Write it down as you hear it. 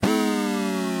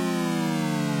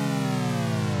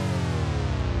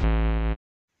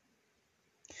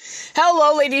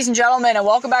Hello, ladies and gentlemen, and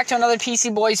welcome back to another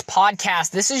PC Boys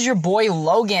podcast. This is your boy,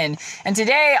 Logan, and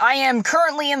today I am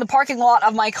currently in the parking lot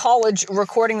of my college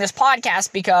recording this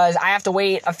podcast because I have to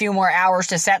wait a few more hours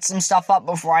to set some stuff up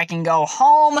before I can go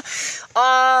home.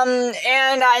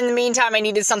 And in the meantime, I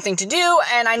needed something to do,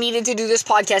 and I needed to do this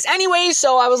podcast anyway,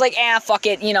 so I was like, fuck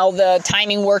it, the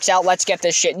timing works out, let's get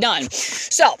this shit done.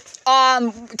 So,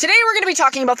 today we're going to be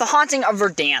talking about The Haunting of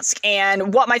Verdansk,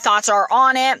 and what my thoughts are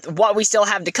on it, what we still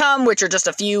have to come, which are just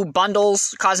a few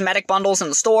bundles, cosmetic bundles in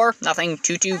the store, nothing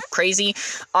too crazy,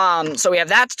 so we have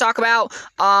that to talk about,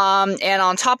 and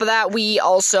on top of that, we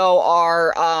also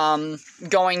are,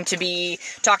 going to be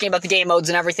talking about the game modes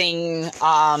and everything,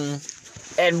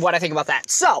 and what I think about that.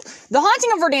 So, The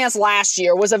Haunting of Verdansk last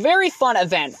year was a very fun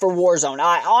event for Warzone.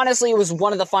 Honestly, it was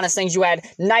one of the funnest things. You had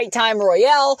Nighttime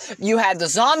Royale, you had the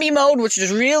zombie mode, which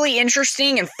was really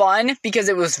interesting and fun because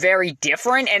it was very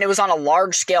different, and it was on a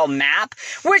large-scale map,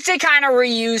 which they kind of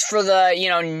reused for the,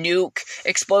 nuke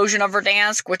explosion of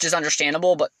Verdansk, which is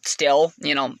understandable, but still,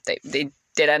 they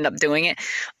did end up doing it.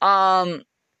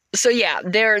 So yeah,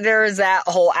 there is that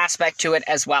whole aspect to it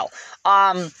as well.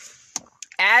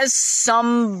 As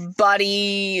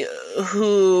somebody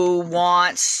who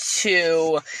wants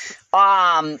to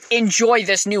enjoy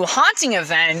this new haunting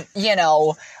event,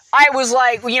 I was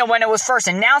like, when it was first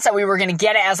announced that we were going to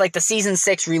get it as like the Season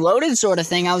 6 Reloaded sort of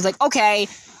thing, I was like, okay,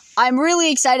 I'm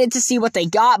really excited to see what they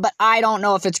got, but I don't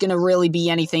know if it's going to really be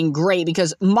anything great,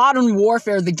 because Modern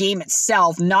Warfare, the game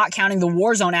itself, not counting the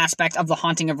Warzone aspect of The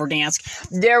Haunting of Verdansk,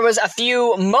 there was a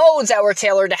few modes that were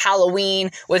tailored to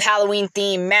Halloween, with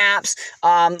Halloween-themed maps,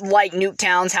 like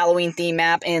Nuketown's Halloween-themed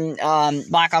map in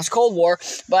Black Ops Cold War.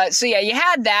 But, so yeah, you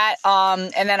had that,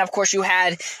 and then, of course, you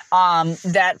had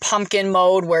that pumpkin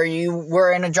mode where you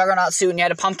were in a Juggernaut suit and you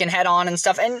had a pumpkin head on and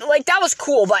stuff, and, that was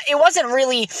cool, but it wasn't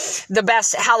really the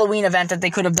best Halloween event that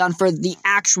they could have done for the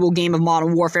actual game of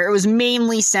Modern Warfare. It was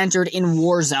mainly centered in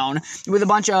Warzone, with a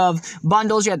bunch of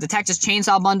bundles. You had the Texas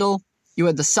Chainsaw bundle, you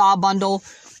had the Saw bundle,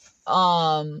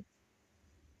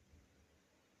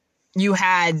 you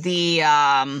had the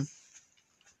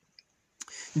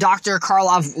Dr.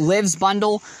 Karlov Lives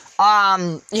bundle.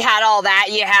 You had all that.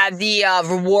 You had the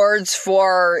rewards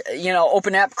for,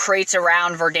 open up crates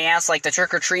around Verdansk, like the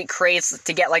trick-or-treat crates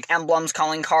to get, emblems,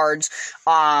 calling cards,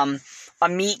 a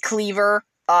meat cleaver,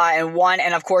 and one,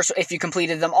 and of course, if you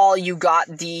completed them all, you got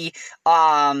the,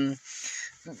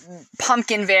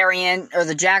 pumpkin variant, or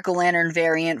the jack-o'-lantern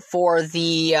variant for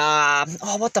the,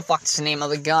 what the fuck's the name of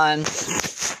the gun?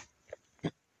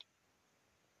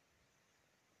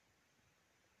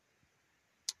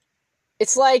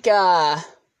 It's like, I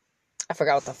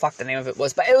forgot what the fuck the name of it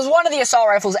was, but it was one of the assault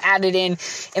rifles added in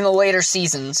the later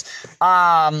seasons,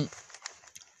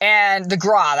 and the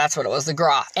GRA, that's what it was, the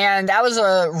GRA. And that was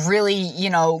a really,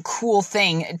 cool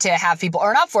thing to have people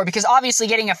earn up for, because obviously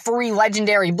getting a free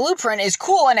legendary blueprint is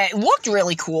cool, and it looked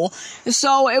really cool.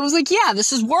 So it was like, yeah,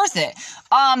 this is worth it.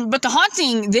 But the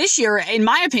Haunting this year, in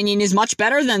my opinion, is much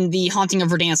better than the Haunting of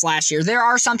Verdansk last year. There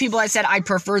are some people that said I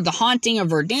preferred the Haunting of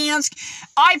Verdansk.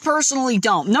 I personally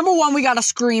don't. Number one, we got a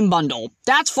Scream bundle.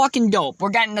 That's fucking dope.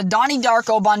 We're getting a Donnie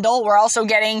Darko bundle. We're also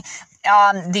getting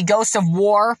the Ghost of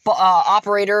War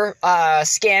operator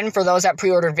skin for those that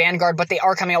pre-ordered Vanguard, but they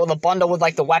are coming out with a bundle with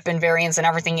the weapon variants and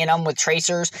everything in them with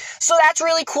tracers. So that's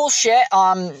really cool shit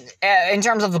in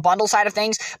terms of the bundle side of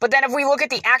things. But then if we look at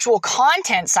the actual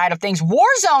content side of things,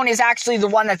 Warzone is actually the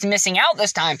one that's missing out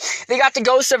this time. They got the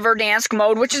Ghost of Verdansk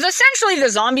mode, which is essentially the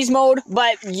zombies mode,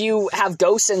 but you have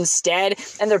ghosts instead,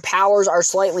 and their powers are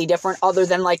slightly different, other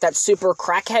than that super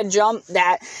crackhead jump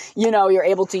that you're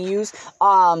able to use.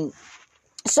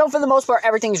 So for the most part,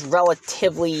 everything's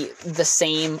relatively the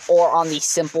same, or on the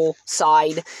simple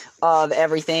side of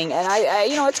everything, and I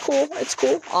it's cool,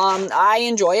 I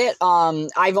enjoy it,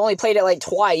 I've only played it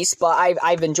twice, but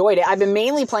I've enjoyed it. I've been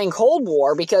mainly playing Cold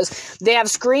War, because they have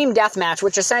Scream Deathmatch,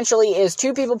 which essentially is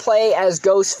 2 people play as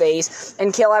Ghostface,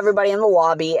 and kill everybody in the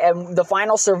lobby, and the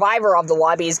final survivor of the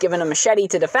lobby is given a machete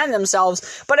to defend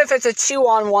themselves, but if it's a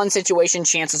 2-on-1 situation,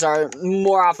 chances are,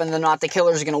 more often than not, the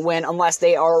killer's gonna win, unless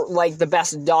they are, the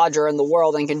best dodger in the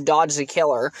world and can dodge the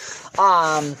killer.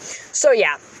 So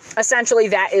yeah, essentially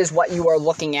that is what you are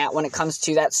looking at when it comes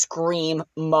to that Scream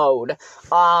mode.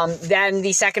 Then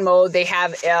the second mode they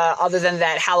have, other than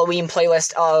that Halloween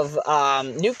playlist of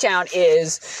Nuketown,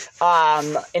 is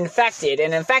Infected.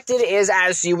 And Infected is,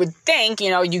 as you would think,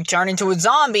 you turn into a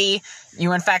zombie,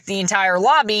 you infect the entire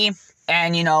lobby,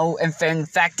 and, if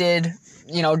infected,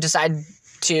 decide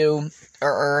to,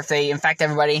 or if they infect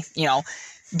everybody,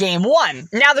 game one.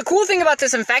 Now, the cool thing about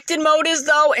this infected mode is,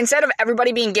 though, instead of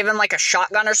everybody being given like a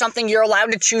shotgun or something, you're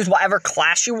allowed to choose whatever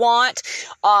class you want,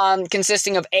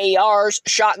 consisting of ARs,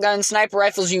 shotguns, sniper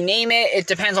rifles, you name it. It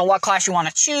depends on what class you want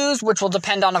to choose, which will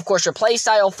depend on, of course, your play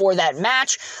style for that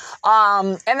match.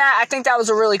 And that, I think that was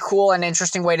a really cool and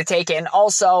interesting way to take it. And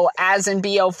also, as in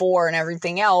BO4 and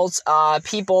everything else,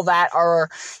 people that are,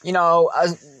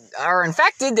 are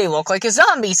infected, they look like a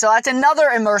zombie. So that's another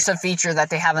immersive feature that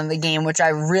they have in the game, which I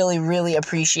really, really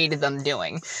appreciated them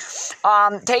doing.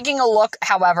 Taking a look,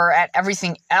 however, at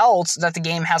everything else that the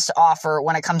game has to offer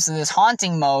when it comes to this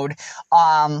haunting mode,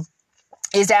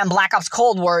 is that in Black Ops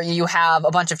Cold War, you have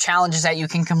a bunch of challenges that you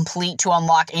can complete to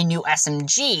unlock a new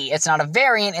SMG. It's not a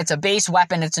variant, it's a base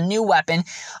weapon, it's a new weapon,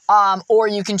 or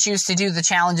you can choose to do the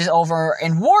challenges over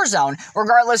in Warzone.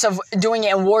 Regardless of doing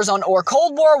it in Warzone or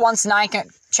Cold War, once 9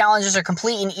 challenges are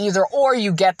complete in either or,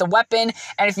 you get the weapon,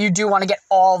 and if you do want to get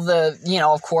all the,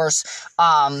 of course,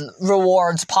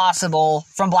 rewards possible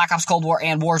from Black Ops Cold War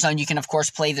and Warzone, you can, of course,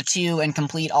 play the two and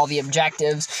complete all the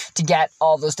objectives to get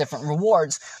all those different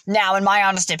rewards. Now, in my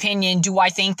honest opinion, do I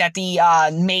think that the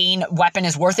main weapon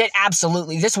is worth it?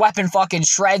 Absolutely. This weapon fucking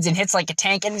shreds and hits like a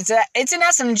tank, and it's an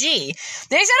SMG.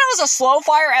 They said it was a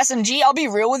slow-fire SMG. I'll be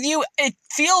real with you. It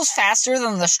feels faster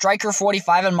than the Striker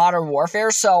 45 in Modern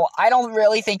Warfare, so I don't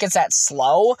really think it's that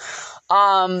slow.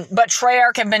 But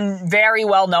Treyarch have been very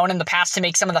well known in the past to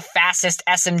make some of the fastest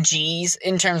SMGs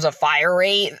in terms of fire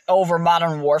rate over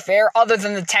Modern Warfare, other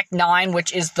than the Tech 9,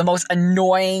 which is the most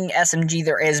annoying SMG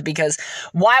there is, because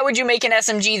why would you make an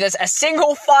SMG that's a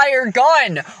single fire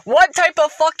gun? What type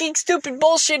of fucking stupid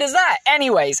bullshit is that?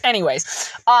 Anyways,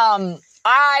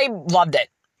 I loved it.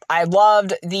 I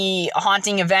loved the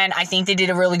haunting event. I think they did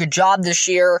a really good job this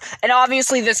year. And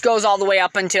obviously this goes all the way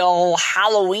up until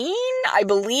Halloween, I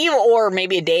believe, or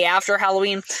maybe a day after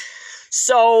Halloween.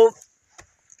 So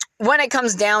when it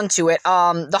comes down to it,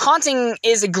 the haunting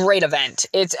is a great event.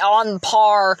 It's on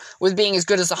par with being as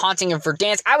good as the haunting of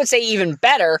Verdansk. I would say even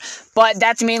better, but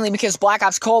that's mainly because Black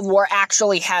Ops Cold War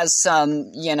actually has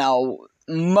some,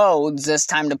 modes this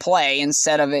time to play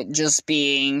instead of it just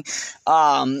being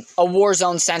a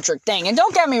Warzone-centric thing. And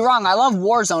don't get me wrong, I love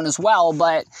Warzone as well,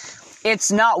 but it's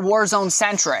not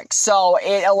Warzone-centric, so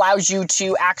it allows you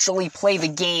to actually play the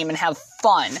game and have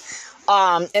fun.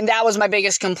 And that was my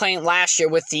biggest complaint last year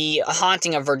with the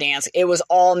haunting of Verdansk. It was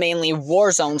all mainly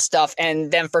Warzone stuff,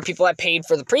 and then for people that paid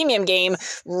for the premium game,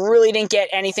 really didn't get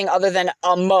anything other than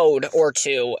a mode or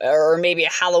two, or maybe a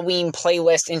Halloween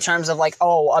playlist in terms of like,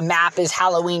 oh, a map is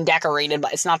Halloween decorated,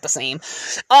 but it's not the same.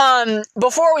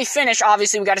 Before we finish,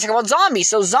 obviously, we gotta talk about zombies.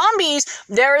 So zombies,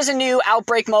 there is a new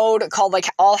Outbreak mode called like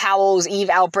All Hallows Eve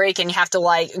Outbreak, and you have to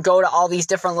like go to all these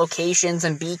different locations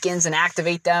and beacons and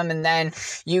activate them, and then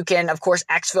you can, of course,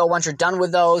 exfil once you're done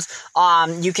with those.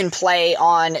 You can play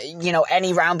on,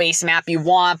 any round-based map you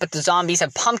want, but the zombies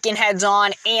have pumpkin heads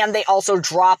on, and they also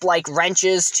drop, like,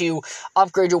 wrenches to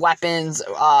upgrade your weapons,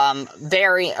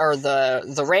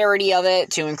 the rarity of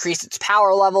it, to increase its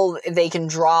power level. They can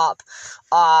drop,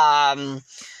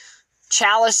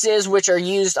 chalices, which are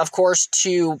used, of course,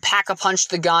 to pack-a-punch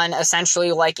the gun,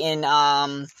 essentially like in,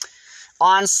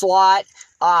 Onslaught.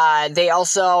 They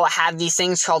also have these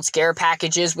things called scare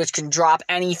packages, which can drop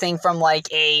anything from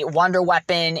like a wonder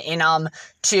weapon in them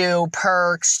to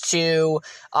perks to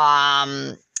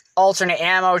alternate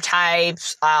ammo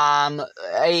types,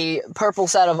 a purple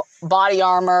set of body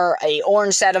armor, a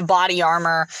orange set of body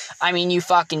armor. I mean, you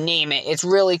fucking name it. It's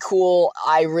really cool.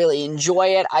 I really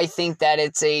enjoy it. I think that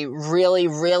it's a really,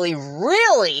 really,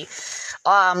 really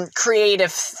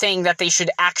creative thing that they should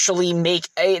actually make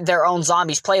their own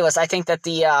zombies playlist. I think that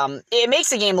it makes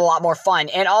the game a lot more fun,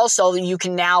 and also you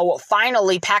can now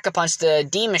finally pack-a-punch the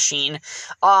D-Machine.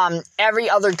 Every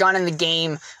other gun in the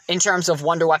game, in terms of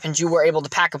wonder weapons, you were able to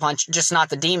pack-a-punch, just not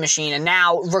the D-Machine, and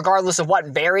now, regardless of what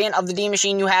variant of the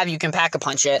D-Machine you have, you can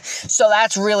pack-a-punch it. So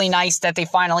that's really nice that they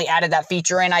finally added that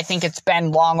feature in. I think it's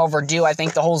been long overdue. I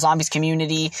think the whole zombies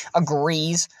community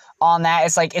agrees on that.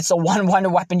 It's like, it's the one wonder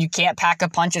weapon you can't pack a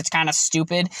punch. It's kind of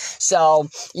stupid. So,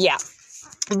 yeah.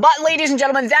 But, ladies and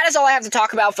gentlemen, that is all I have to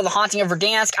talk about for the Haunting of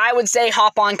Verdansk. I would say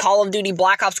hop on Call of Duty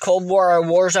Black Ops Cold War or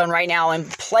Warzone right now and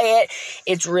play it.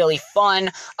 It's really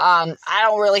fun. I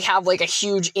don't really have, like, a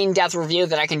huge in-depth review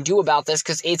that I can do about this,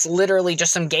 because it's literally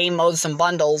just some game modes, some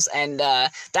bundles, and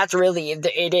that's really,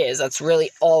 it is. That's really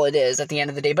all it is at the end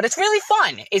of the day. But it's really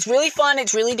fun. It's really fun.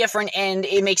 It's really different, and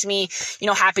it makes me,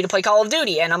 happy to play Call of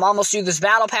Duty. And I'm almost through this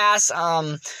Battle Pass.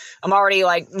 I'm already,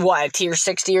 like, tier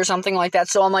 60 or something like that.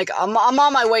 So I'm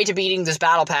on my way to beating this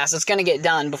Battle Pass. It's going to get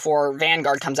done before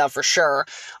Vanguard comes out for sure.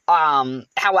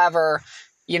 However,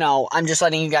 I'm just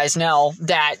letting you guys know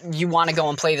that you want to go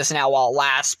and play this now while it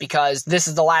lasts, because this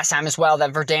is the last time as well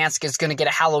that Verdansk is going to get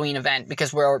a Halloween event,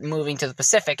 because we're moving to the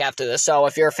Pacific after this. So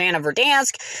if you're a fan of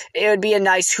Verdansk, it would be a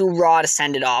nice hoorah to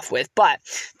send it off with. But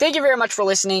thank you very much for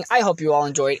listening. I hope you all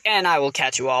enjoyed, and I will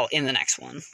catch you all in the next one.